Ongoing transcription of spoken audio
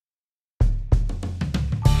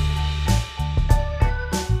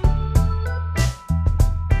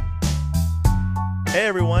Hey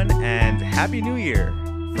everyone, and Happy New Year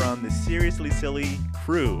from the Seriously Silly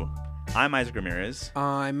crew. I'm Isaac Ramirez.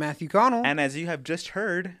 I'm Matthew Connell. And as you have just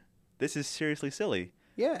heard, this is Seriously Silly.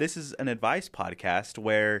 Yeah. This is an advice podcast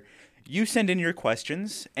where you send in your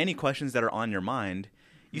questions, any questions that are on your mind.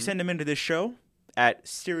 You send them into this show at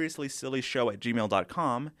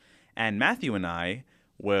seriouslysillyshow@gmail.com, and Matthew and I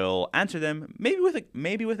will answer them, maybe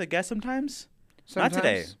with a guest sometimes. Sometimes. Not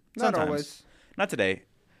today. Not Sometimes. always. Not today.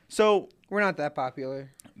 So We're not that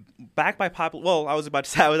popular. backed by popular. Well, I was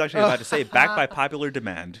actually about to say backed by popular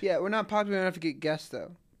demand. Yeah, we're not popular enough to get guests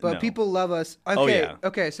though. But No. people love us. Okay. Oh, yeah.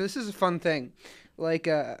 Okay. So this is a fun thing. Like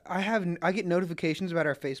I get notifications about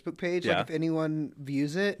our Facebook page. Yeah. Like if anyone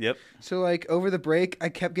views it. Yep. So like over the break, I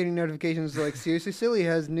kept getting notifications like Seriously Silly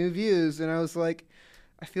has new views, and I was like,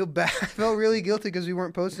 I feel bad. I felt really guilty because we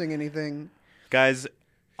weren't posting anything. Guys,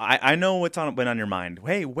 I know what's been on your mind.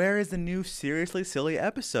 Hey, where is the new Seriously Silly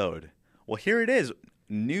episode? Well, here it is.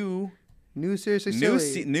 New Seriously Silly.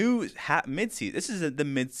 mid-season. This is the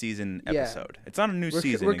mid-season Yeah. episode. It's not a new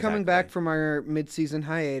season. We're coming exactly. back from our mid-season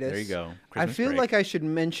hiatus. There you go. I Christmas feel break. like I should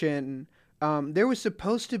mention there was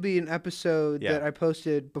supposed to be an episode Yeah. that I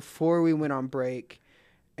posted before we went on break,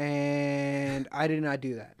 and I did not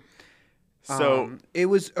do that. So it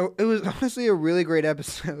was honestly a really great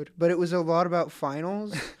episode, but it was a lot about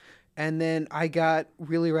finals, and then I got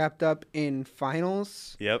really wrapped up in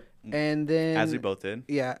finals, yep, and then as we both did.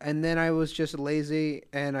 yeah, and then I was just lazy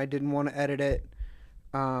and I didn't want to edit it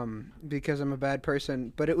because I'm a bad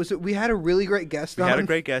person. But we had a really great guest We on. had a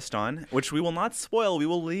great guest on, which we will not spoil. We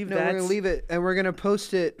will leave No, that. we're gonna leave it, and we're gonna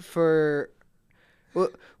post it for. Well,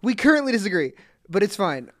 we currently disagree, but it's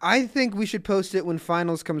fine. I think we should post it when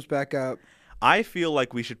finals comes back up. I feel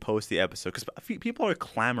like we should post the episode because people are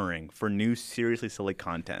clamoring for new Seriously Silly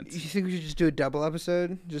content. You think we should just do a double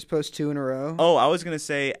episode? Just post 2 in a row? Oh, I was gonna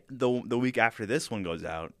say the week after this one goes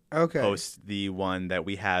out, Okay. post the one that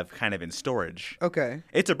we have kind of in storage. Okay.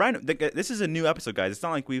 It's a brand. This is a new episode, guys. It's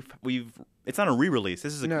not like we've. It's not a re-release.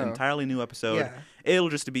 This is an No. entirely new episode. Yeah. It'll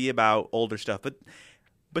just be about older stuff. But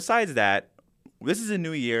besides that, this is a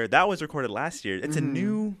new year. That was recorded last year. It's a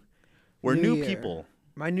new. We're New new year. people.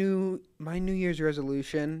 My New Year's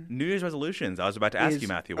resolution. New Year's resolutions. I was about to ask is- you,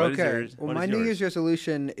 Matthew. What is okay. yours? Well, What my is New yours? Year's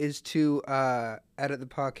resolution is to edit the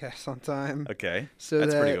podcast on time. Okay, So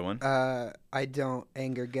that's a that pretty good one. I don't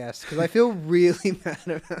anger guests because I feel really mad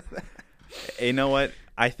about that. You know what?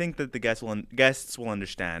 I think that the guests will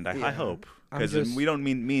understand. I Yeah. hope I'm because just- we don't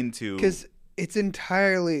mean to. Because it's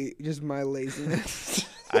entirely just my laziness.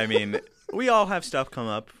 I mean, we all have stuff come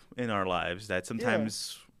up in our lives that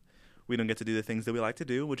sometimes we don't get to do the things that we like to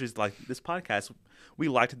do, which is like this podcast. We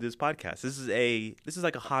like to do this podcast. This is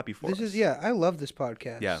like a hobby for us. I love this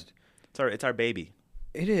podcast. Yeah. It's our baby.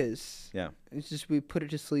 It is. Yeah. It's just we put it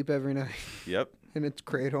to sleep every night Yep. in its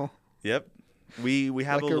cradle. Yep. We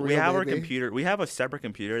have Like a we real have our baby. computer. We have a separate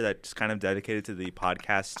computer that's kind of dedicated to the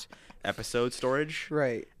podcast episode storage.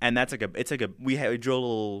 Right. And that's we drill a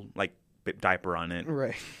little like diaper on it.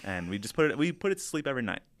 Right. And we just put it to sleep every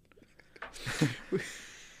night.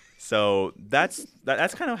 So that's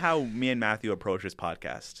kind of how me and Matthew approach this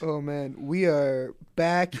podcast. Oh man, we are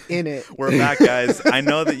back in it. We're back, guys. I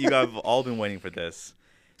know that you guys have all been waiting for this.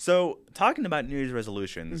 So talking about New Year's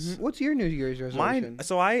resolutions, What's your New Year's resolution? mine.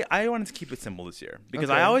 So I wanted to keep it simple this year because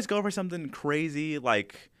Okay. I always go for something crazy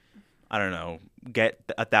like, I don't know, get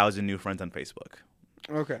 1,000 new friends on Facebook.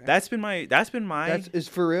 Okay. That's been my. Is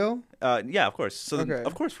for real? Yeah, of course. So Okay.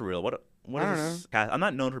 of course, for real. What I is? I'm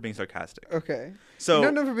not known for being sarcastic. Okay. So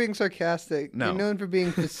You're not known for being sarcastic. No. You're known for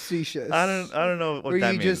being facetious. I don't know what Where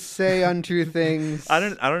that you means. just say untrue things. I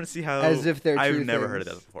don't see how. As if they're I've true never heard of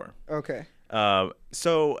things. that before. Okay.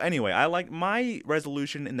 So anyway, I like my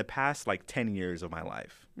resolution in the past like 10 years of my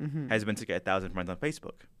life has been to get 1,000 friends on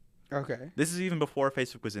Facebook. Okay. This is even before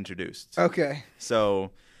Facebook was introduced. Okay.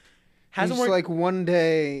 So hasn't It's worked. like one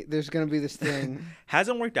day there's gonna be this thing.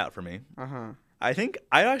 Hasn't worked out for me. I think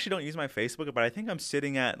I actually don't use my Facebook, but I think I'm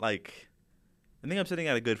sitting at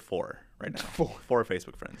a good 4 right now. 4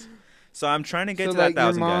 Facebook friends. So I'm trying to get So to like that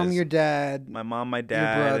 1,000 your mom, guys. your dad, My mom, my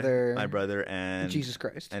dad, brother, my brother, and Jesus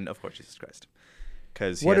Christ. and of course Jesus Christ.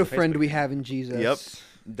 Because What a friend we have in Jesus. Yep,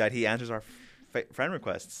 that he answers our friend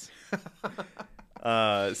requests.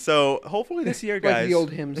 So hopefully this year, guys. Like the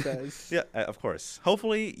old hymn says. Yeah, of course.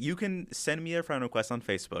 Hopefully you can send me a friend request on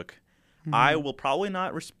Facebook. I will probably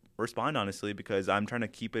not respond honestly because I'm trying to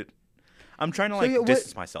keep it. I'm trying to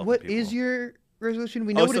distance myself. What from people. is your resolution?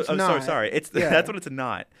 We know what it's not. Sorry. Yeah. That's what it's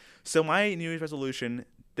not. So my New Year's resolution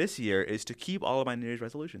this year is to keep all of my New Year's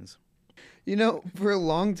resolutions. You know, for a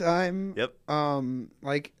long time, Yep.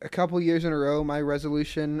 like a couple years in a row, my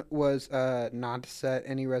resolution was not to set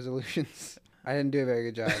any resolutions. I didn't do a very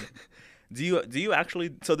good job. Do you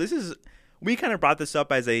actually? So this is we kind of brought this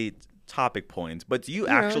up as a topic point, but do you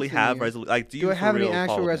Yeah, actually it's in have here. like do you Do I for have any real actual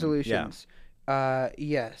follow them? resolutions?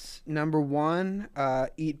 Yes. Number one,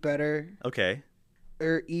 eat better Yeah. Okay.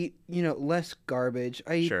 or eat, less garbage.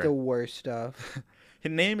 I eat Sure. the worst stuff.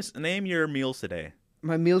 Name your meals today.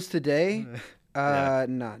 My meals today, Yeah.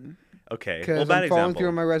 none. Okay. Because Well, bad I'm following example. through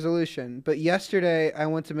on my resolution. But yesterday, I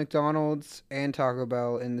went to McDonald's and Taco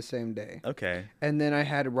Bell in the same day. Okay. And then I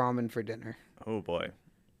had ramen for dinner. Oh boy.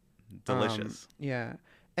 Delicious. Yeah.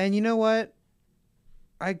 And you know what?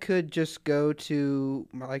 I could just go to,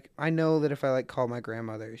 I know that if I, call my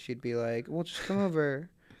grandmother, she'd be like, well, just come over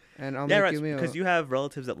and I'll Yeah, make right. you a meal. Because you have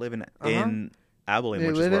relatives that live in Abilene, They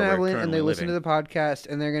which live is in where we're Abilene currently and they listen to living. the podcast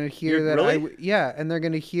and they're going to hear that Really? and they're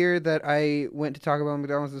going to hear that I went to Taco Bell and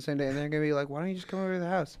McDonald's the same day and they're going to be like, why don't you just come over to the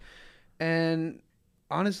house? And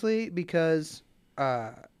honestly, because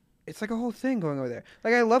it's like a whole thing going over there.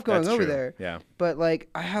 Like, I love going That's over true. there, Yeah. but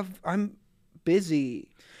I'm busy.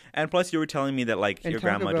 And plus, you were telling me that like And your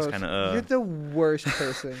Taco grandma just Bell's- kind of. You're the worst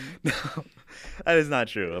person. No, that is not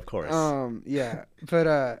true. Of course. Yeah,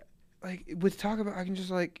 but with Taco Bell, I can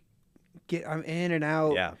just I'm in and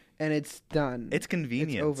out, Yeah. and it's done. It's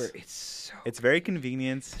convenient. It's over. It's It's very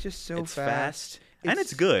convenient. It's just so it's fast. and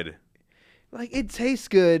it's good. It tastes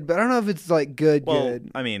good, but I don't know if it's good. Well,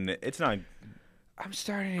 Good. I mean, it's not. I'm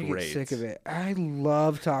starting to great. get sick of it. I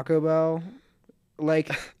love Taco Bell.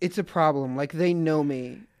 It's a problem. They know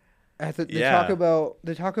me. At the Yeah.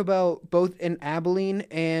 Taco Bell, both in Abilene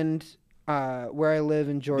and where I live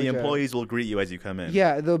in Georgia. The employees will greet you as you come in.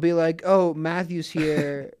 Yeah, they'll be like, "Oh, Matthew's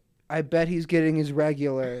here. I bet he's getting his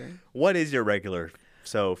regular." What is your regular?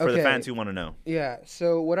 So for the Okay. fans who want to know. Yeah.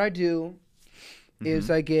 So what I do is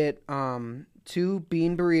Mm-hmm. I get 2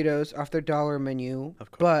 bean burritos off their dollar menu. Of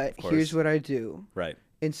course, But of course. here's what I do: Right.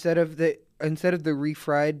 instead of the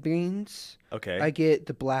refried beans, Okay. I get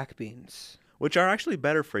the black beans. Which are actually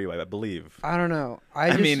better for you, I believe. I don't know.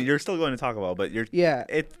 I mean, you're still going to Taco Bell, but yeah.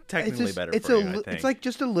 it's technically just, better it's for you, I think. It's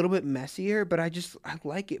just a little bit messier, but I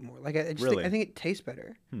like it more. I just Really? I think it tastes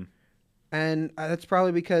better. Hmm. And that's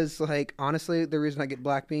probably because, honestly, the reason I get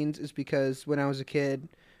black beans is because when I was a kid,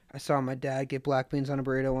 I saw my dad get black beans on a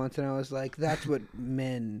burrito once, and I was like, that's what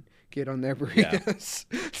men get on their burritos.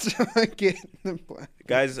 So I get the black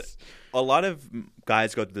Guys, beans. a lot of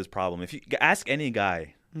guys go through this problem. If you ask any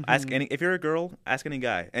guy, Mm-hmm. if you're a girl, ask any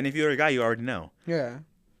guy. And if you're a guy, you already know. Yeah.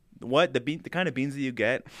 What the kind of beans that you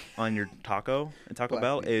get on your taco and Taco Black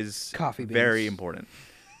Bell beans. is Coffee beans. very important.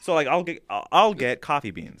 So I'll get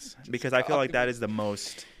coffee beans because I feel like that is the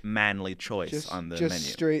most manly choice on the just menu.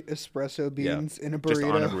 straight espresso Yeah. beans in a burrito. Just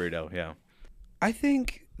on a burrito, yeah. I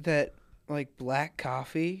think that black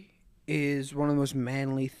coffee is one of the most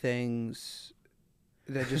manly things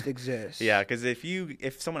that just exists. Yeah, because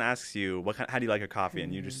if someone asks you how do you like your coffee,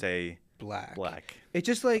 and you just say black. black, It's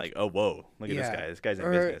just like oh whoa, look at this yeah. guy. This guy's in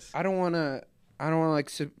Or business. I don't want to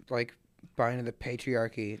buy into the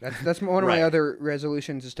patriarchy. That's one of my Right. other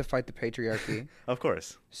resolutions is to fight the patriarchy. Of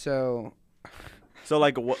course. So So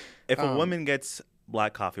if a Um, woman gets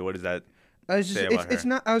black coffee, what does that? it's Say about her.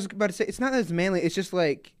 not. I was about to say it's not as manly. It's just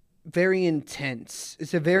very intense.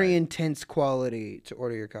 It's a very Right. intense quality to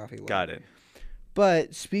order your coffee. Got it.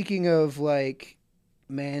 But speaking of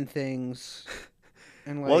man things,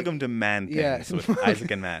 and Welcome to Man Things yeah. with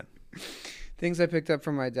Isaac and Matt. things I picked up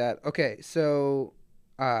from my dad. Okay, so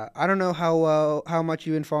I don't know how much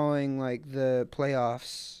you've been following the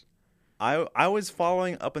playoffs. I was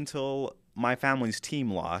following up until my family's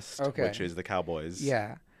team lost, Okay. which is the Cowboys.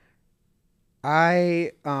 Yeah.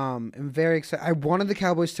 I am very excited. I wanted the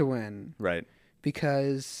Cowboys to win Right.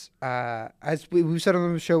 because as we've said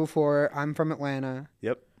on the show before, I'm from Atlanta.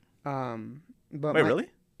 Yep. But Wait, really?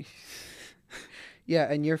 Yeah,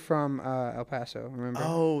 and you're from El Paso, remember?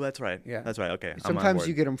 Oh, that's right. Yeah. That's right. Okay. I'm on Sometimes board.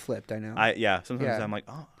 you get them flipped, I know. Sometimes Yeah. I'm like,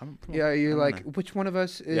 oh, I'm from Yeah, you're Atlanta. like, which one of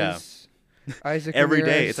us is Yeah. Isaac Every day.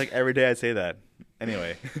 Ramirez? It's like every day I say that.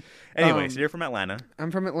 Anyway. So you're from Atlanta.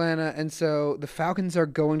 I'm from Atlanta, and so the Falcons are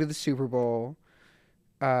going to the Super Bowl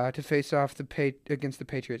to face off against the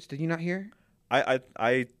Patriots. Did you not hear? I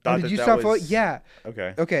Oh, thought did you that stop was Yeah.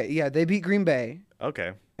 Okay. Okay, yeah, they beat Green Bay,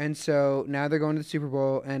 Okay. and so now they're going to the Super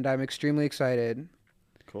Bowl, and I'm extremely excited.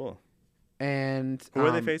 Cool. And Who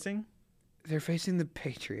are they facing? They're facing the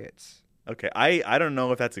Patriots. Okay. I don't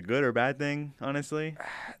know if that's a good or bad thing, honestly.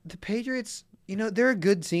 The Patriots, they're a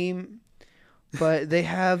good team, but they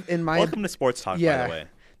have, in my Welcome to Sports Talk, by Yeah. the way.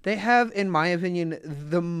 They have, in my opinion,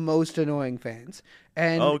 the most annoying fans.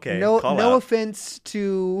 And Okay, no call out. offense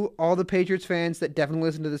to all the Patriots fans that definitely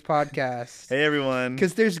listen to this podcast. Hey, everyone.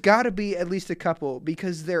 Because there's got to be at least a couple,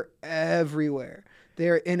 because they're everywhere.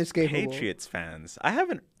 They're inescapable. Patriots fans.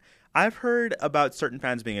 I've heard about certain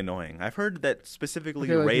fans being annoying. I've heard that specifically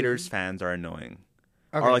Okay, like Raiders fans are annoying.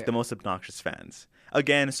 Okay. Are like the most obnoxious fans.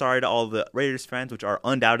 Again, sorry to all the Raiders fans, which are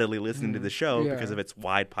undoubtedly listening to the show Yeah. because of its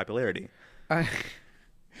wide popularity.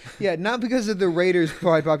 Yeah, not because of the Raiders'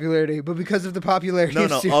 wide popularity, but because of the popularity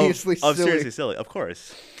of Seriously of Silly. Seriously Silly, of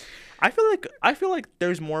course. I feel like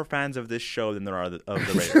there's more fans of this show than there are of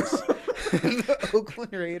the Raiders. The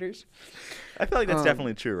Oakland Raiders. I feel like that's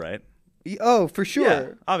definitely true, right? Oh, for sure. Yeah,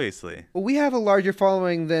 obviously. Well, we have a larger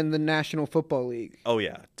following than the National Football League. Oh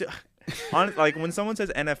yeah. Like when someone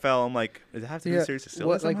says NFL, I'm like, does it have to be Seriously Silly?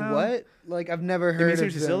 What? Like somehow? what? Like I've never heard mean of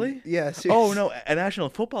Seriously them. Silly? Yeah. Oh no, a National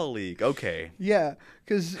Football League. Okay. Yeah,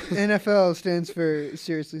 because NFL stands for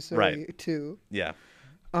Seriously Silly Right. too. Yeah.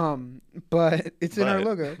 But it's in our But-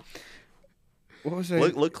 logo. What was I?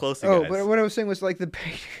 Look closely, Oh, guys. but what I was saying was like the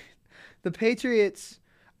Patriots.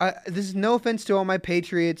 This is no offense to all my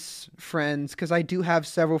Patriots friends, because I do have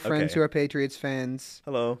several friends Okay. who are Patriots fans.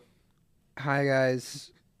 Hello. Hi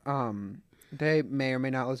guys. They may or may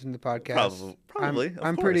not listen to the podcast. Probably.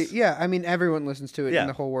 I'm of pretty. course. Yeah, I mean everyone listens to it Yeah. in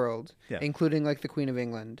the whole world, Yeah. including like the Queen of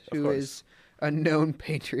England, Of who course. is a known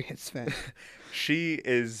Patriots fan. She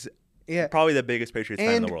is Yeah. probably the biggest Patriots fan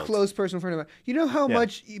in And the world. close personal friend of mine. You know how Yeah.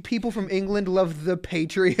 much people from England love the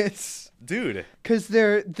Patriots? Dude. Because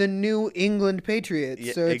they're the New England Patriots.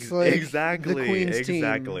 Yeah, So it's like exactly. the Queen's team.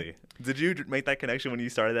 Exactly. Did you make that connection when you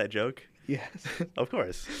started that joke? Yes. Of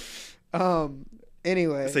course.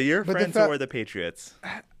 Anyway. So your but the friends fa- who are the Patriots.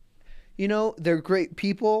 You know, they're great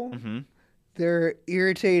people. Mm-hmm. They're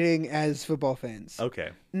irritating as football fans. Okay.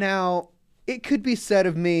 Now, it could be said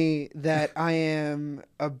of me that I am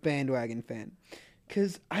a bandwagon fan.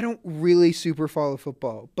 Because I don't really super follow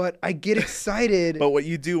football. But I get excited. But what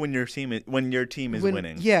you do when your team is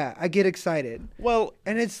winning. Yeah, I get excited. Well,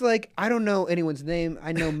 And it's like, I don't know anyone's name.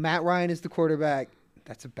 I know Matt Ryan is the quarterback.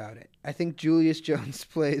 That's about it. I think Julius Jones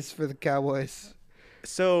plays for the Cowboys.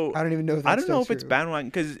 so I don't even know if that's I don't know still if it's true. bandwagon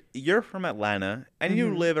because you're from Atlanta and you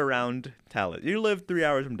Mhm. live around Dallas. You live 3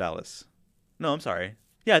 hours from Dallas. No, I'm sorry.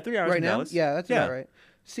 Yeah, 3 hours Right from now? Dallas. Yeah, that's about right.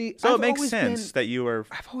 See, So I've it makes always sense that you were.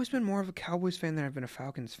 I've always been more of a Cowboys fan than I've been a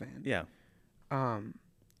Falcons fan. Yeah.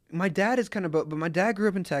 My dad is kind of but my dad grew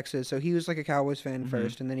up in Texas, so he was like a Cowboys fan Mhm.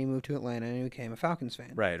 first, and then he moved to Atlanta and he became a Falcons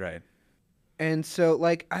fan. Right. Right. And so,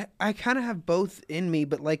 like, I kind of have both in me,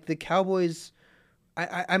 but like the Cowboys,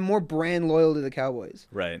 I'm more brand loyal to the Cowboys.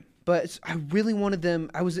 Right. But I really wanted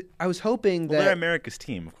them. I was hoping Well, that they're America's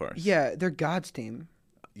team, of course. yeah, they're God's team.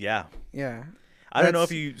 Yeah. Yeah, I don't know if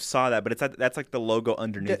That's- you saw that, but that's like the logo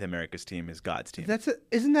underneath America's team is God's team.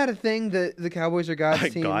 isn't that a thing that the Cowboys are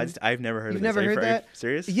God's team? God's. I've never heard You've of this. never heard Are you that?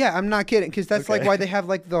 serious? Yeah, I'm not kidding, because that's like Okay. why they have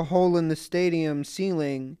like the hole in the stadium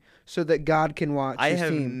ceiling so that God can watch. I his have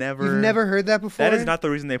team. never- You've never heard that before. That is not the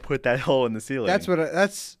reason they put that hole in the ceiling. That's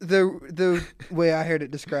that's the way I heard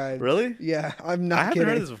it described. Really? Yeah, I'm not I haven't kidding.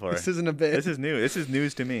 heard this before. This isn't a bit. This is new. This is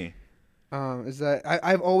news to me. Is that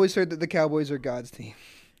I've always heard that the Cowboys are God's team.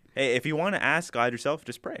 Hey, if you want to ask God yourself,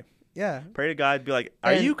 just pray. Yeah. Pray to God. Be like,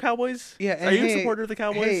 are And- you Cowboys? Yeah. And Are you a hey, supporter of the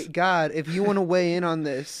Cowboys? Hey, God, if you want to weigh in on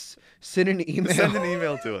this, send an email. Send an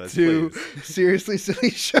email to us, to please. Seriously Silly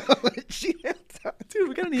Show at gmail.com. Dude,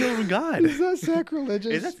 we got an email from God. Is that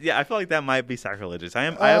sacrilegious? Yeah, I feel like that might be sacrilegious. I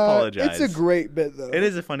apologize. It's a great bit, though. It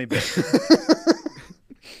is a funny bit.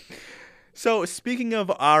 So, speaking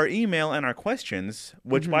of our email and our questions,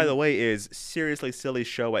 which, by the way, is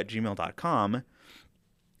seriouslysillyshow@gmail.com,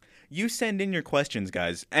 you send in your questions,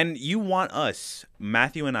 guys, and you want us,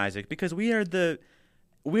 Matthew and Isaac, because we're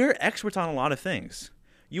experts on a lot of things.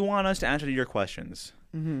 You want us to answer your questions.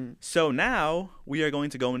 Mm-hmm. So now we are going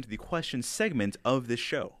to go into the question segment of this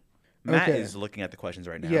show. Matt Okay. is looking at the questions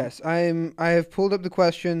right now. Yes, I have pulled up the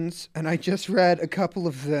questions, and I just read a couple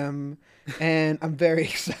of them, and I'm very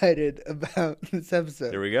excited about this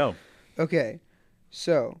episode. There we go. Okay,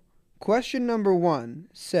 so question number 1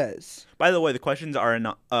 says, By the way, the questions are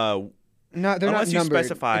not. they're Unless not you numbered.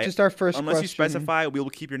 specify- It's just our first Unless question. you specify, we will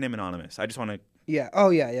keep your name anonymous. I just want to. Yeah. Oh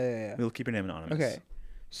yeah. We will keep your name anonymous. Okay.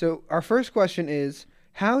 So our first question is,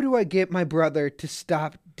 how do I get my brother to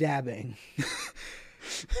stop dabbing?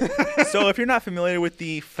 So if you're not familiar with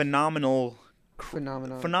the phenomenon,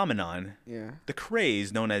 Yeah. the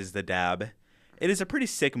craze known as the dab, it is a pretty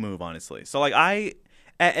sick move, honestly. So like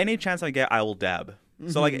at any chance I get, I will dab.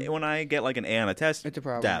 So like when I get like an A on a test, It's a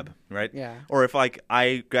problem. dab, right? Yeah. Or if like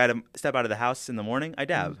I gotta step out of the house in the morning, I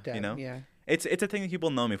dab. Dab, You know, yeah. It's a thing that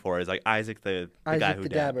people know me for. Is like Isaac the guy Isaac who the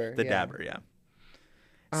dabbed. dabber, The yeah. dabber, yeah.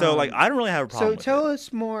 So like I don't really have a problem. So with tell it.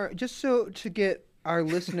 us more, just so to get our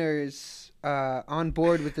listeners on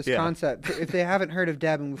board with this Yeah. concept. If they haven't heard of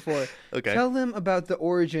dabbing before, Okay. tell them about the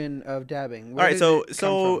origin of dabbing. All right,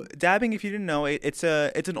 so dabbing, if you didn't know, it's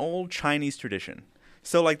an old Chinese tradition.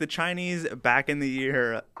 So like the Chinese back in the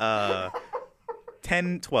year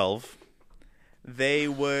 1012, they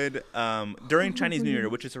would during Chinese New Year,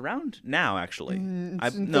 which is around now actually.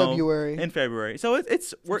 It's in February. In February. So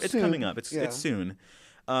it's soon. coming up. It's soon.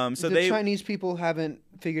 So Chinese people haven't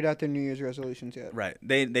figured out their New Year's resolutions yet. Right.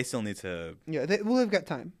 They still need to. Yeah, they've got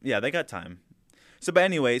time. Yeah, they got time. So, but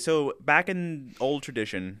anyway, so back in old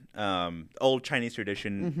Chinese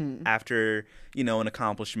tradition, after an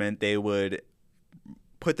accomplishment, they would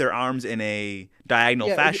put their arms in a diagonal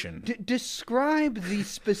fashion. Describe the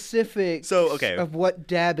specifics of what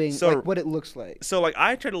dabbing, like what it looks like. So, like,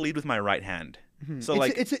 I try to lead with my right hand. So,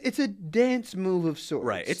 it's a dance move of sorts.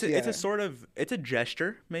 Right. It's a sort of it's a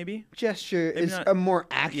gesture, maybe. Gesture is a more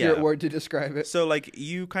accurate word to describe it. So, like,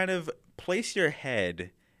 you kind of place your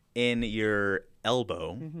head in your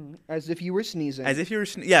elbow, as if you were sneezing.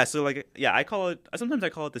 So like I call it. Sometimes I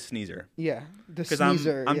call it the sneezer. Yeah, the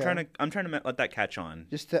sneezer. I'm trying to let that catch on.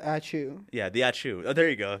 Just the achoo. Yeah, the achoo. Oh, there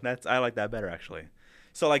you go. I like that better actually.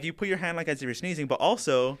 So like you put your hand like as if you're sneezing, but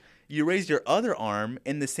also you raise your other arm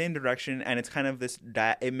in the same direction, and it's kind of this.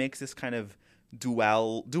 It makes this kind of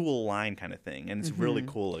dual line kind of thing, and it's really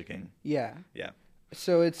cool looking. Yeah. Yeah.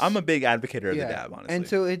 So I'm a big advocate of the dab, honestly. And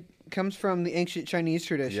so it comes from the ancient Chinese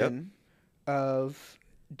tradition of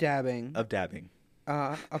dabbing.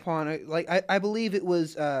 I believe it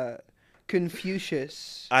was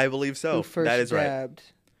Confucius. I believe so. Who first that is dabbed.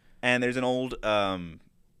 Right. And there's an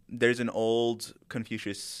old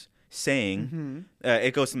Confucius saying.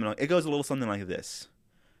 It goes a little something like this.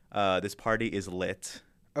 This party is lit.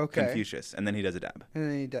 Okay. Confucius, and then he does a dab. And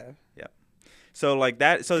then he dab. Yeah. So like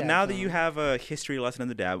that. So dab now song. that you have a history lesson in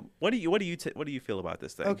the dab, what do you feel about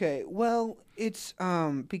this thing? Okay. Well, it's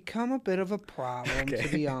become a bit of a problem to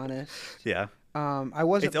be honest. Yeah. I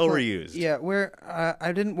wasn't. It's overused. Yeah.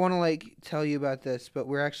 I didn't want to like tell you about this, but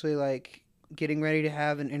we're actually like getting ready to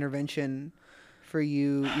have an intervention for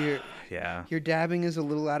you. Your dabbing is a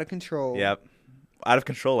little out of control. Yep. Out of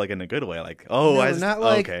control, like in a good way, like not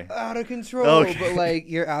like out of control, but like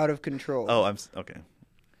you're out of control. Oh, I'm okay.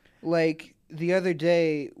 Like the other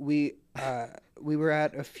day, we were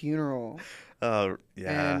at a funeral. Oh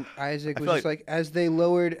yeah. And Isaac was just like as they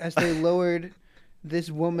lowered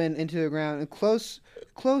this woman into the ground,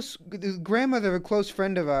 the grandmother of a close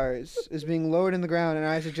friend of ours is being lowered in the ground, and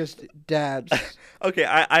Isaac just dabs. Okay,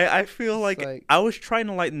 I feel like I was trying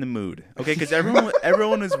to lighten the mood, okay, because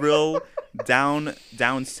everyone is real down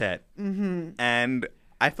set, and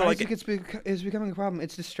I feel Isaac, like it's becoming a problem.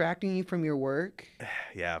 It's distracting you from your work.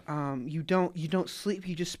 Yeah. You don't sleep.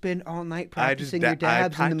 You just spend all night practicing your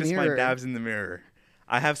dabs in the mirror. I practice my dabs in the mirror.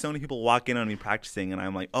 I have so many people walk in on me practicing, and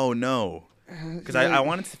I'm like, oh no. Because I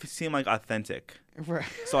want it to seem like authentic, right?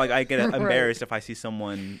 So like I get embarrassed if I see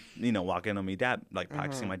someone walking on me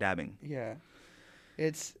practicing my dabbing. Yeah,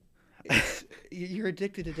 it's you're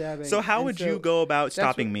addicted to dabbing. So how would you go about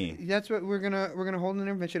stopping me? That's what we're gonna hold an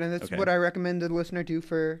intervention, and that's what I recommend the listener do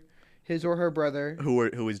for his or her brother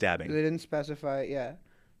who is dabbing. They didn't specify. Yeah,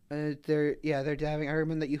 they're dabbing. I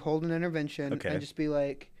recommend that you hold an intervention and just be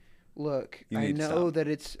like, look, I know that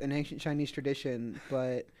it's an ancient Chinese tradition,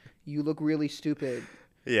 but you look really stupid.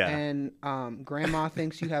 Yeah. And grandma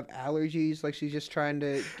thinks you have allergies, like she's just trying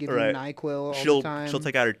to give you NyQuil all the time. She'll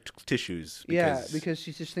take out her tissues. Because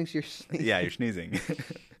she just thinks you're sneezing. Yeah, you're sneezing.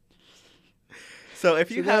 So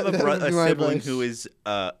if you have a sibling who is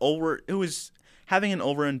having an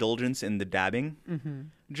overindulgence in the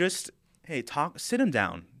dabbing, just sit him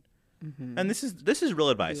down. And this is real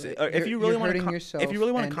advice. If you really want to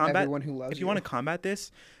combat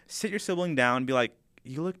this, sit your sibling down and be like,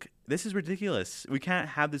 this is ridiculous. We can't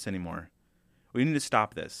have this anymore. We need to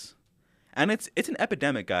stop this. And it's an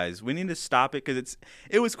epidemic, guys. We need to stop it because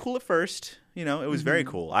it was cool at first. It was very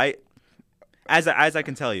cool. As I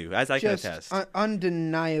can tell you, as I can attest,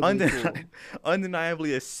 undeniably cool.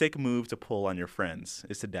 Undeniably a sick move to pull on your friends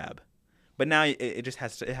is to dab. But now it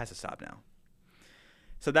has to stop now.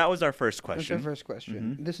 So that was our first question. That's our first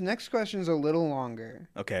question. This next question is a little longer.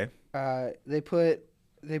 Okay.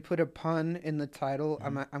 They put a pun in the title.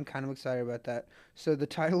 I'm kind of excited about that. So the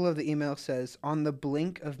title of the email says "On the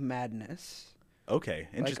Blink of Madness." Okay,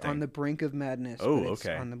 interesting. Like on the brink of madness. Oh, but it's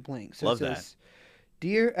okay. On the blink. So Love it says,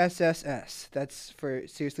 Dear SSS, that's for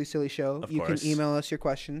Seriously Silly Show. Of you course. can email us your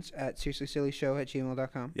questions at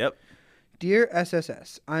seriouslysillyshow@gmail.com. Yep. Dear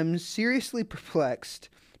SSS, I'm seriously perplexed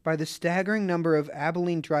by the staggering number of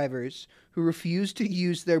Abilene drivers who refuse to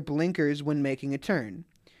use their blinkers when making a turn.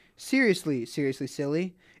 Seriously,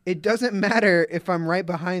 silly. It doesn't matter if I'm right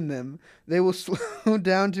behind them. They will slow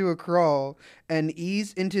down to a crawl and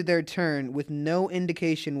ease into their turn with no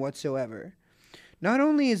indication whatsoever. Not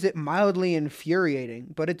only is it mildly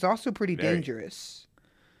infuriating, but it's also pretty dangerous.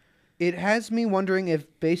 It has me wondering if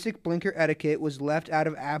basic blinker etiquette was left out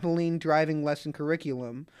of Abilene driving lesson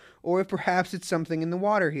curriculum, or if perhaps it's something in the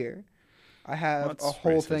water here. I have a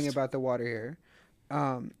whole thing about the water here.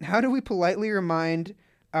 How do we politely remind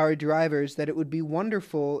our drivers that it would be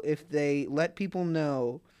wonderful if they let people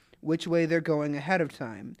know which way they're going ahead of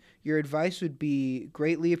time? Your advice would be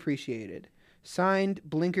greatly appreciated. Signed,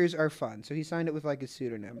 Blinkers Are Fun. So he signed it with like a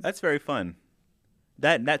pseudonym. That's very fun.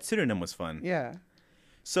 That pseudonym was fun. Yeah.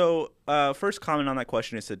 So, first comment on that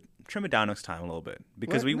question is to trim it down next time a little bit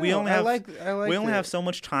because we only have so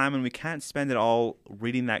much time and we can't spend it all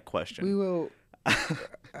reading that question. We will.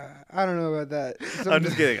 I don't know about that. I'm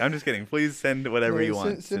just kidding. Please send whatever you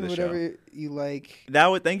want send to the whatever show. You like.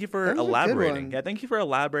 Thank you for elaborating. Yeah, thank you for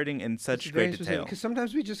elaborating in such great detail. Because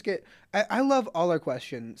sometimes we just get. I love all our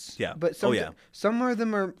questions. Yeah. But some of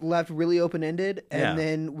them are left really open ended, and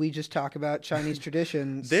then we just talk about Chinese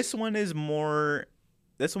traditions. This one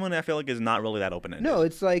I feel like is not really that open ended. No,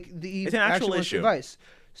 it's like it's an actual issue. Advice.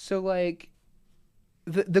 So like,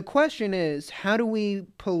 the question is, how do we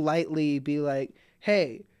politely be like,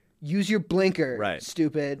 hey, use your blinker, right,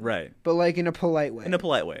 stupid, right, but like in a polite way. In a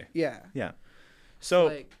polite way. Yeah. Yeah. So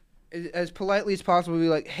like, as politely as possible, be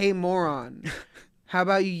like, hey, moron, how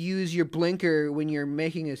about you use your blinker when you're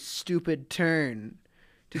making a stupid turn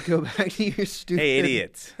to go back to your stupid hey,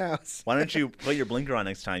 idiot house? Why don't you put your blinker on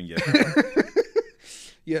next time, you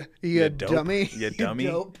you dummy. You dummy.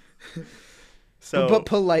 Dope. So, but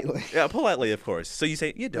politely. Yeah, politely, of course. So you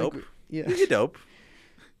say, you dope. Like, yeah. You dope.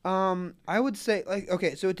 I would say, like,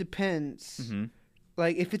 okay, so it depends. Mm-hmm.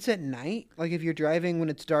 Like, if it's at night, like if you're driving when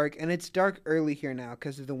it's dark, and it's dark early here now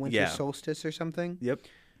because of the winter solstice or something. Yep.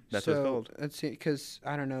 That's what it's called. Let's see, because,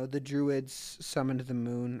 I don't know, the Druids summoned the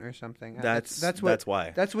moon or something. That's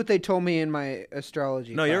why. That's what they told me in my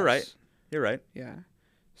astrology class. You're right. You're right. Yeah.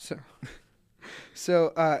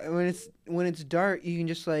 So when it's dark, you can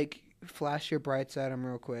just, like, flash your brights at them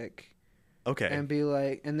real quick. Okay. And be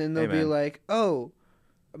like, and then they'll be like, oh,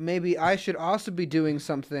 maybe I should also be doing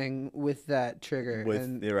something with that trigger.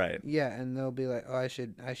 You're right. Yeah, and they'll be like, oh, I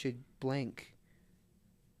should blink.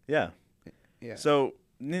 Yeah. Yeah. So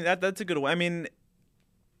that's a good way. I mean,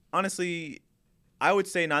 honestly, I would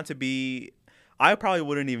say not to be. I probably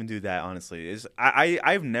wouldn't even do that. Honestly,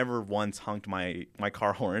 I've never once honked my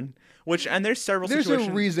car horn. And there's several situations. There's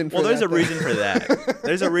a reason for that. Well, there's a reason for that.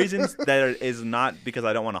 There's a reason that is not because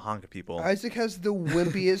I don't want to honk at people. Isaac has the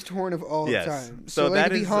wimpiest horn of all time. So like,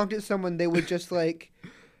 if he honked at someone, they would just like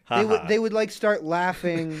they would like start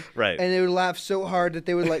laughing. Right. And they would laugh so hard that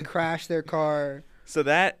they would like crash their car. So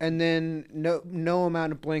that and then no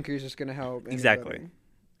amount of blinkers is going to help anybody. Exactly.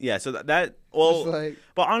 Yeah, so but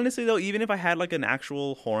honestly though, even if I had like an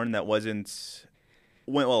actual horn that wasn't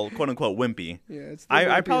quote unquote wimpy,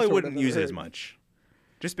 I probably wouldn't use it as much,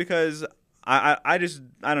 just because I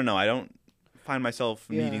don't know, I don't find myself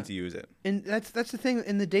needing to use it. And that's the thing.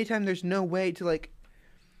 In the daytime, there's no way to like.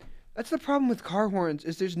 That's the problem with car horns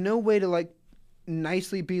is there's no way to like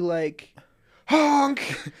nicely be like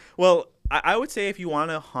honk. Well, I would say if you want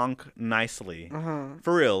to honk nicely,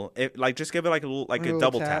 for real, just give it like a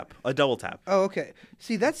double tap. A double tap. Oh, okay.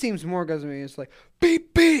 See, that seems more good to me. It's like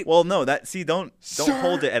beep beep. Well, no, don't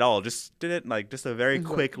hold it at all. Just did it like just a very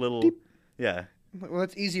quick little beep. Yeah. Well,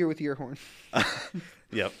 that's easier with your horn.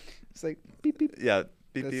 Yep. It's like beep beep. Yeah,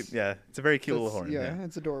 beep beep. Yeah, it's a very cute little horn. Yeah,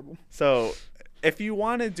 it's adorable. So, if you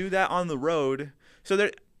want to do that on the road, so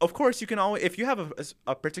there, of course, you can always if you have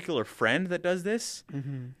a particular friend that does this.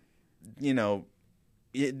 Mm-hmm. You know,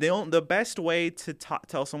 the best way to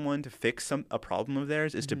tell someone to fix a problem of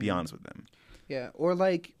theirs is to be honest with them. Yeah, or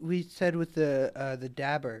like we said with the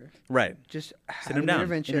dabber. Right. Just sit him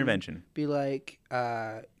down. Intervention. Be like,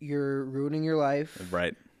 you're ruining your life.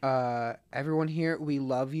 Right. Everyone here, we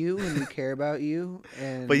love you and we care about you.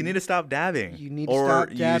 But you need to stop dabbing. You need to stop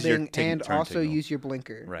dabbing and also use your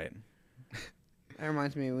blinker. Right. That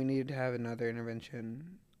reminds me, we need to have another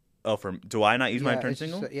intervention. Oh, do I not use my turn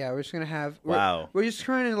signal? We're just going to have... We're just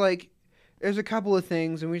trying to, like... There's a couple of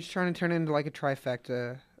things, and we're just trying to turn it into, like, a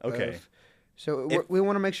trifecta. Okay. So we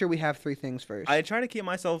want to make sure we have 3 things first. I try to keep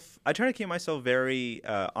myself very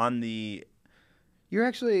on the... You're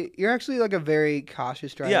actually like a very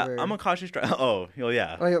cautious driver. Yeah, I'm a cautious driver. Oh,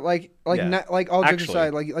 yeah. Like yeah. Not, like all jokes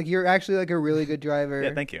aside, like you're actually like a really good driver.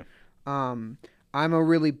 Yeah, thank you. I'm a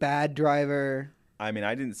really bad driver. I mean,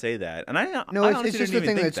 I didn't say that, and it's just the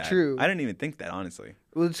thing that's true. I didn't even think that, honestly.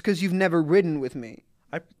 Well, it's because you've never ridden with me.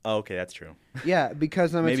 Okay, that's true. Yeah,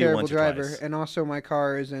 because I'm a terrible driver, and also my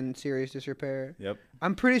car is in serious disrepair. Yep.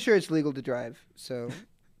 I'm pretty sure it's legal to drive, so,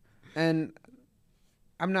 and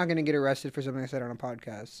I'm not gonna get arrested for something I said on a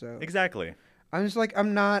podcast. So exactly. I'm just like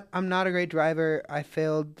I'm not a great driver. I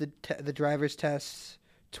failed the driver's tests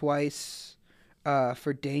twice,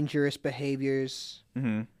 for dangerous behaviors.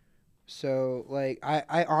 Mm-hmm. So like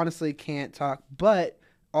I honestly can't talk, but.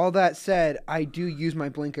 All that said, I do use my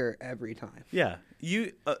blinker every time. Yeah,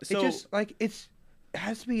 so it just like it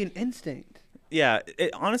has to be an instinct. Yeah,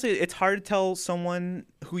 honestly, it's hard to tell someone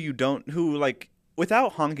who like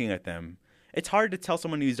without honking at them. It's hard to tell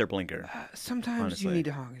someone to use their blinker. Sometimes honestly. you need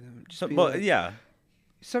to honk at them. Yeah.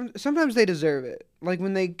 Sometimes they deserve it. Like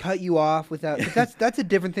when they cut you off without. That's a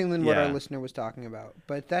different thing than what our listener was talking about.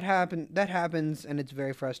 But that happens, and it's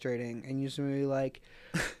very frustrating. And you just be like,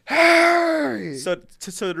 "Hey!" So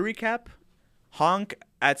to recap, honk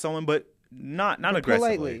at someone, but not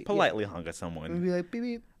aggressively. Politely honk at someone. And be like, beep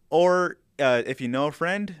beep. Or if you know a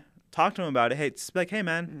friend, talk to him about it. Hey, just be like, hey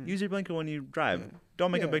man, use your blinker when you drive.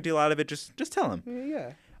 Don't make a big deal out of it. Just tell him.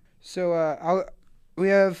 Yeah. So we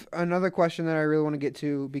have another question that I really want to get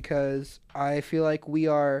to because I feel like we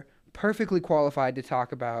are perfectly qualified to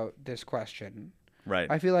talk about this question. Right.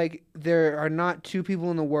 I feel like there are not two people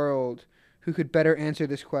in the world who could better answer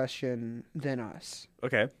this question than us.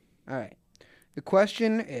 Okay. All right. The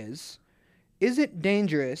question is it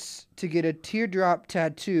dangerous to get a teardrop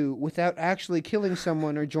tattoo without actually killing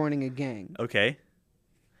someone or joining a gang? Okay.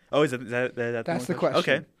 Oh, is that That's the question.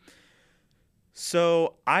 Okay.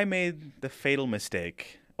 So I made the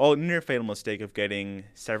near fatal mistake of getting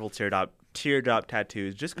several teardrop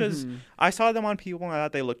tattoos just because I saw them on people and I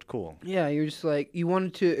thought they looked cool. Yeah, you're just like you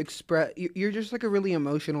wanted to express. You're just like a really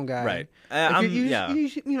emotional guy, right? Like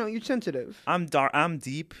you're sensitive. I'm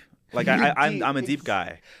deep. Like I'm a deep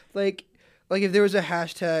guy. Like if there was a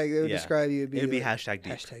hashtag that would describe you, it'd be hashtag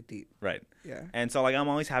deep. Hashtag deep. Right. Yeah. And so like I'm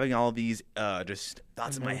always having all of these just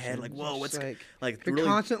thoughts in my head like, whoa, what's like you're really...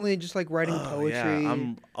 constantly just like writing poetry. Yeah,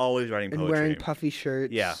 I'm always writing poetry. And wearing puffy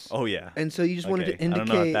shirts. Yeah. Oh yeah. And so you just wanted to indicate. I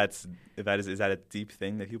don't know if is that a deep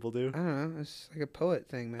thing that people do? I don't know. It's like a poet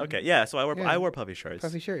thing, man. Okay. Yeah. So I wear puffy shirts.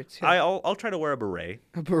 Puffy shirts. Yeah. I'll try to wear a beret.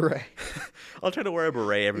 A beret. I'll try to wear a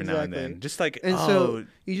beret every now and then. Just like so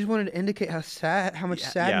you just wanted to indicate how much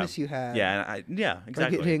sadness you had. Yeah.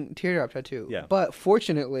 Exactly. By getting teardrop tattoo. Yeah. But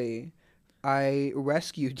fortunately, I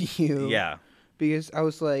rescued you. Yeah. Because I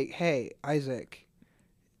was like, hey, Isaac,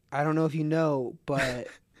 I don't know if you know, but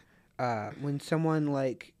when someone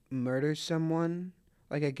like murders someone,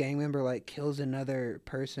 like a gang member like kills another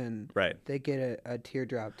person, right? They get a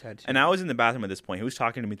teardrop tattoo. And I was in the bathroom at this point. He was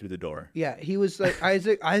talking to me through the door. Yeah, he was like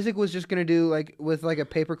Isaac was just gonna do like with like a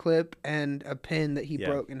paperclip and a pin that he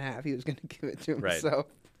broke in half. He was gonna give it to himself. Right.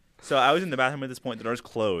 So I was in the bathroom at this point. The door's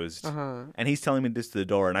closed, and he's telling me this to the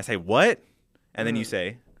door, and I say, "What?" And then you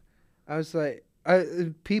say, "I was like."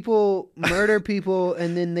 People murder people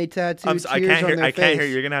and then they tattoo tears on their face. I can't hear.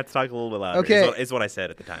 You're gonna have to talk a little bit louder. Okay, is what I said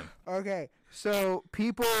at the time. Okay, so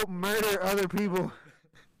people murder other people.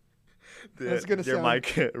 That's gonna your sound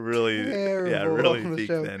mic really peaked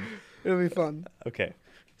then. It'll be fun. Okay,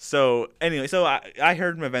 so anyway, I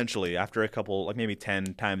heard him eventually after a couple, like maybe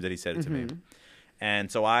 10 times that he said it to me,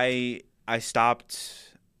 and so I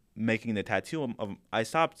stopped making the tattoo. I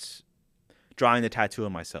stopped drawing the tattoo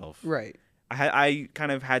of myself. Right. I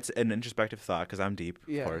kind of had an introspective thought because I'm deep,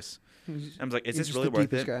 of course. I was like, "Is this really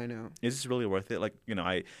worth it? Guy I know. Is this really worth it?" Like, you know,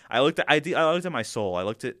 I looked at my soul. I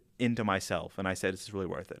looked into myself, and I said, "Is this really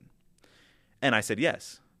worth it?" And I said,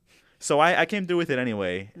 "Yes." So I came through with it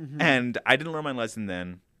anyway, and I didn't learn my lesson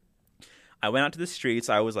then. I went out to the streets.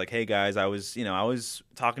 I was like, "Hey guys," I was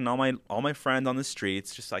talking to all my friends on the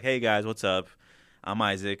streets, just like, "Hey guys, what's up? I'm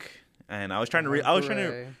Isaac," and I was trying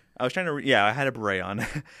to I had a beret on.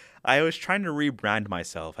 I was trying to rebrand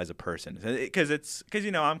myself as a person because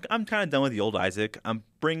I'm kind of done with the old Isaac. I'm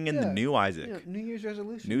bringing in the new Isaac. Yeah, New Year's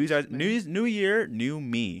resolution. New year, new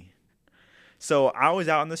me. So I was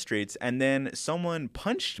out on the streets, and then someone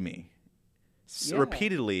punched me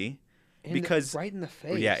repeatedly right in the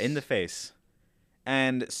face. Yeah, in the face.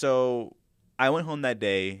 And so I went home that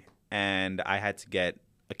day, and I had to get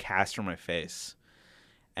a cast for my face.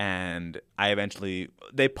 And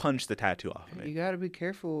they punched the tattoo off of me. You got to be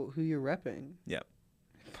careful who you're repping. Yep.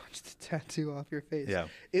 Punched the tattoo off your face. Yeah.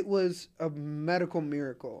 It was a medical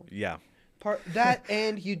miracle. Yeah. That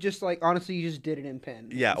and you just like honestly you just did it in pen.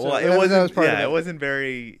 Yeah, well, it wasn't. It wasn't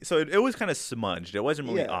very. So it was kind of smudged. It wasn't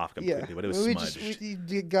really off completely, but it was smudged.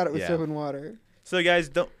 We got it with soap and water. So guys,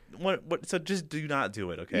 don't what. So just do not do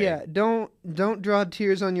it, okay? Yeah, don't draw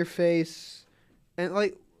tears on your face, and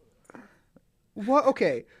like, what?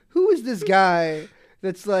 Okay, who is this guy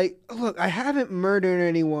that's like, look, I haven't murdered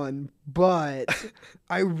anyone, but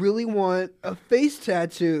I really want a face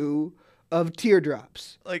tattoo of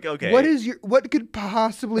teardrops. Like, okay. What could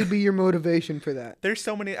possibly be your motivation for that? There's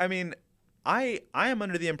so many. I mean, I am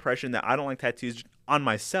under the impression that I don't like tattoos on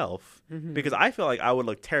myself because I feel like I would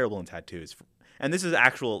look terrible in tattoos. And this is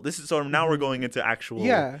so now we're going into actual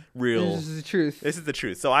real. This is the truth. This is the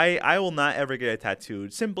truth. So I will not ever get a tattoo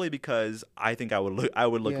simply because I think I would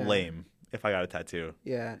look lame if I got a tattoo.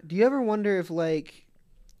 Yeah. Do you ever wonder if like,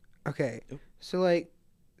 okay, so like,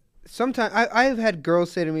 sometimes I've had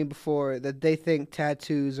girls say to me before that they think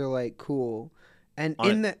tattoos are like cool, and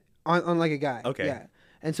on like a guy. Okay. Yeah.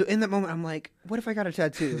 And so in that moment I'm like, what if I got a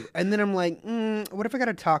tattoo? And then I'm like, what if I got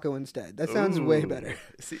a taco instead? That sounds way better.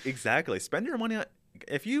 See, exactly. Spend your money on.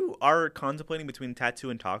 If you are contemplating between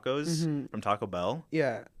tattoo and tacos from Taco Bell,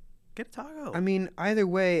 get a taco. I mean, either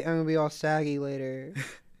way, I'm gonna be all saggy later,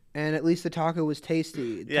 and at least the taco was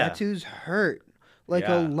tasty. Yeah. Tattoos hurt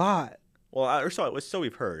a lot. Well, so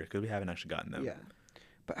we've heard because we haven't actually gotten them. Yeah,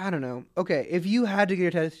 but I don't know. Okay, if you had to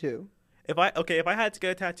get a tattoo, if I had to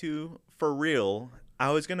get a tattoo for real,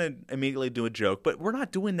 I was gonna immediately do a joke, but we're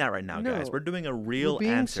not doing that right now, guys. We're doing a real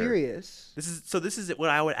answer. Serious. This is what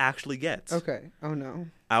I would actually get. Okay. Oh no.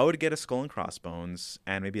 I would get a skull and crossbones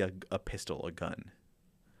and maybe a pistol, a gun.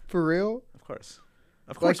 For real? Of course,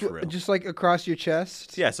 for real. Just like across your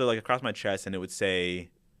chest. Yeah, so like across my chest, and it would say,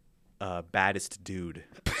 "Baddest dude."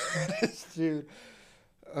 Baddest dude.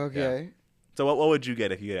 Okay. Yeah. So what would you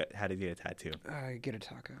get if you had to get a tattoo? I get a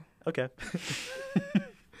taco. Okay.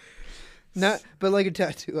 But like a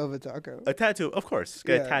tattoo of a taco. A tattoo, of course.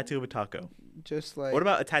 Get a tattoo of a taco. Just like. What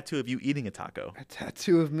about a tattoo of you eating a taco? A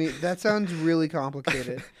tattoo of me. That sounds really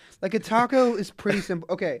complicated. Like a taco is pretty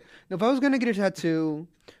simple. Okay. Now if I was gonna get a tattoo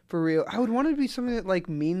for real, I would want it to be something that like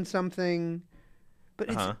means something. But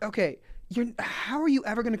it's okay. How are you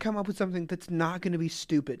ever gonna come up with something that's not gonna be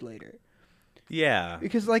stupid later? Yeah.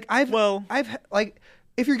 Because like if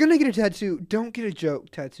you're gonna get a tattoo, don't get a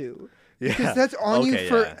joke tattoo. Because that's on you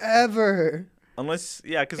forever. Unless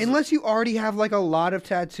you already have like a lot of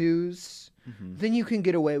tattoos, then you can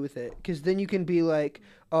get away with it. Because then you can be like,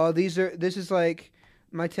 oh, this is like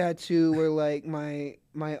my tattoo where like my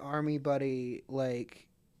army buddy like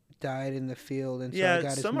died in the field, and so I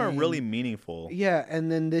got his some name. are really meaningful. Yeah,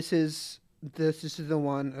 and then this is the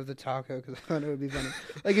one of the taco because I thought it would be funny.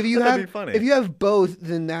 Like if you have both,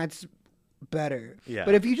 then that's better. Yeah.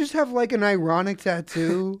 But if you just have like an ironic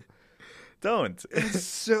tattoo. Don't. It's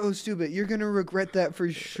so stupid. You're going to regret that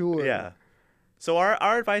for sure. Yeah. So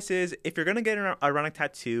our advice is if you're going to get an ironic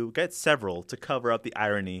tattoo, get several to cover up the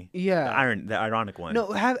irony. Yeah. The ironic one.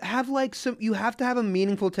 No, have like you have to have a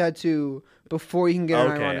meaningful tattoo before you can get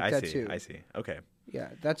an ironic tattoo. I see. Okay. Yeah,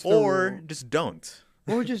 that's the rule. Just don't.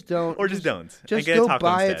 Or just don't. Just don't. Just go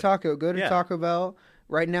buy a taco. Go to Taco Bell.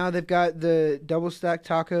 Right now they've got the double stacked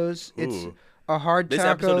tacos. It's a hard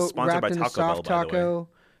taco wrapped in a soft taco.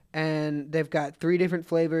 And they've got 3 different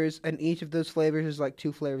flavors, and each of those flavors is like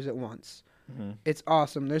 2 flavors at once. Mm-hmm. It's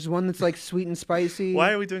awesome. There's one that's like sweet and spicy.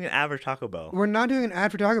 Why are we doing an ad for Taco Bell? We're not doing an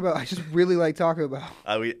ad for Taco Bell. I just really like Taco Bell.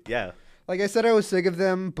 Like I said, I was sick of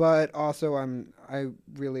them, but also I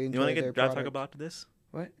really enjoy their product. You want to get Taco Bell after this?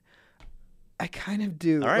 What? I kind of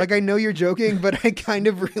do. All right. Like I know you're joking, but I kind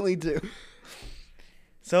of really do.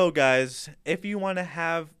 So, guys, if you want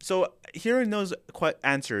to hearing those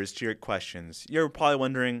answers to your questions, you're probably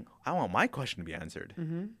wondering, I want my question to be answered.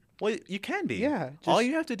 Mm-hmm. Well, you can be. Yeah. All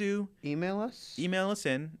you have to do... Email us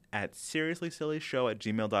in at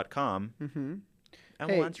seriouslysillyshow@gmail.com. Mm-hmm. And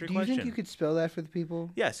we'll answer your question. Do you think you could spell that for the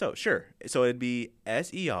people? Yeah, sure. So it'd be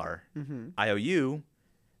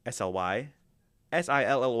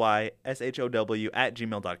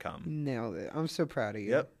SERIOUSILLYSHOW@gmail.com. Nailed it. I'm so proud of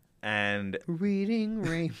you. Yep. And Reading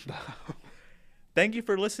Rainbow. Thank you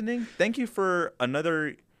for listening. Thank you for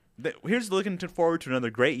here's looking forward to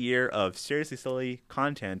another great year of Seriously Silly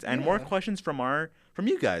content and more questions from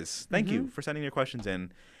you guys. Thank you for sending your questions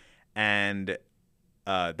in. And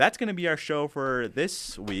that's going to be our show for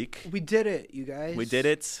this week. We did it, you guys. We did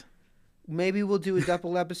it. Maybe we'll do a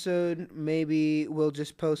double episode. Maybe we'll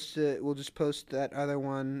just post it. We'll just post that other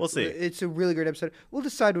one. We'll see. It's a really great episode. We'll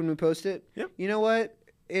decide when we post it. Yep. You know what?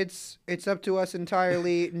 It's up to us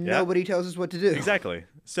entirely. Nobody tells us what to do. Exactly.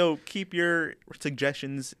 So keep your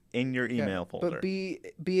suggestions in your email folder. But be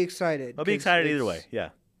excited. I'll be excited either way. Yeah,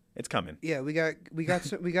 it's coming. Yeah, we got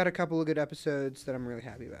a couple of good episodes that I'm really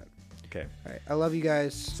happy about. Okay. All right. I love you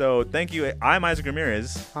guys. So thank you. I'm Isaac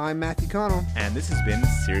Ramirez. I'm Matthew Connell. And this has been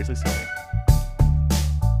Seriously Silly.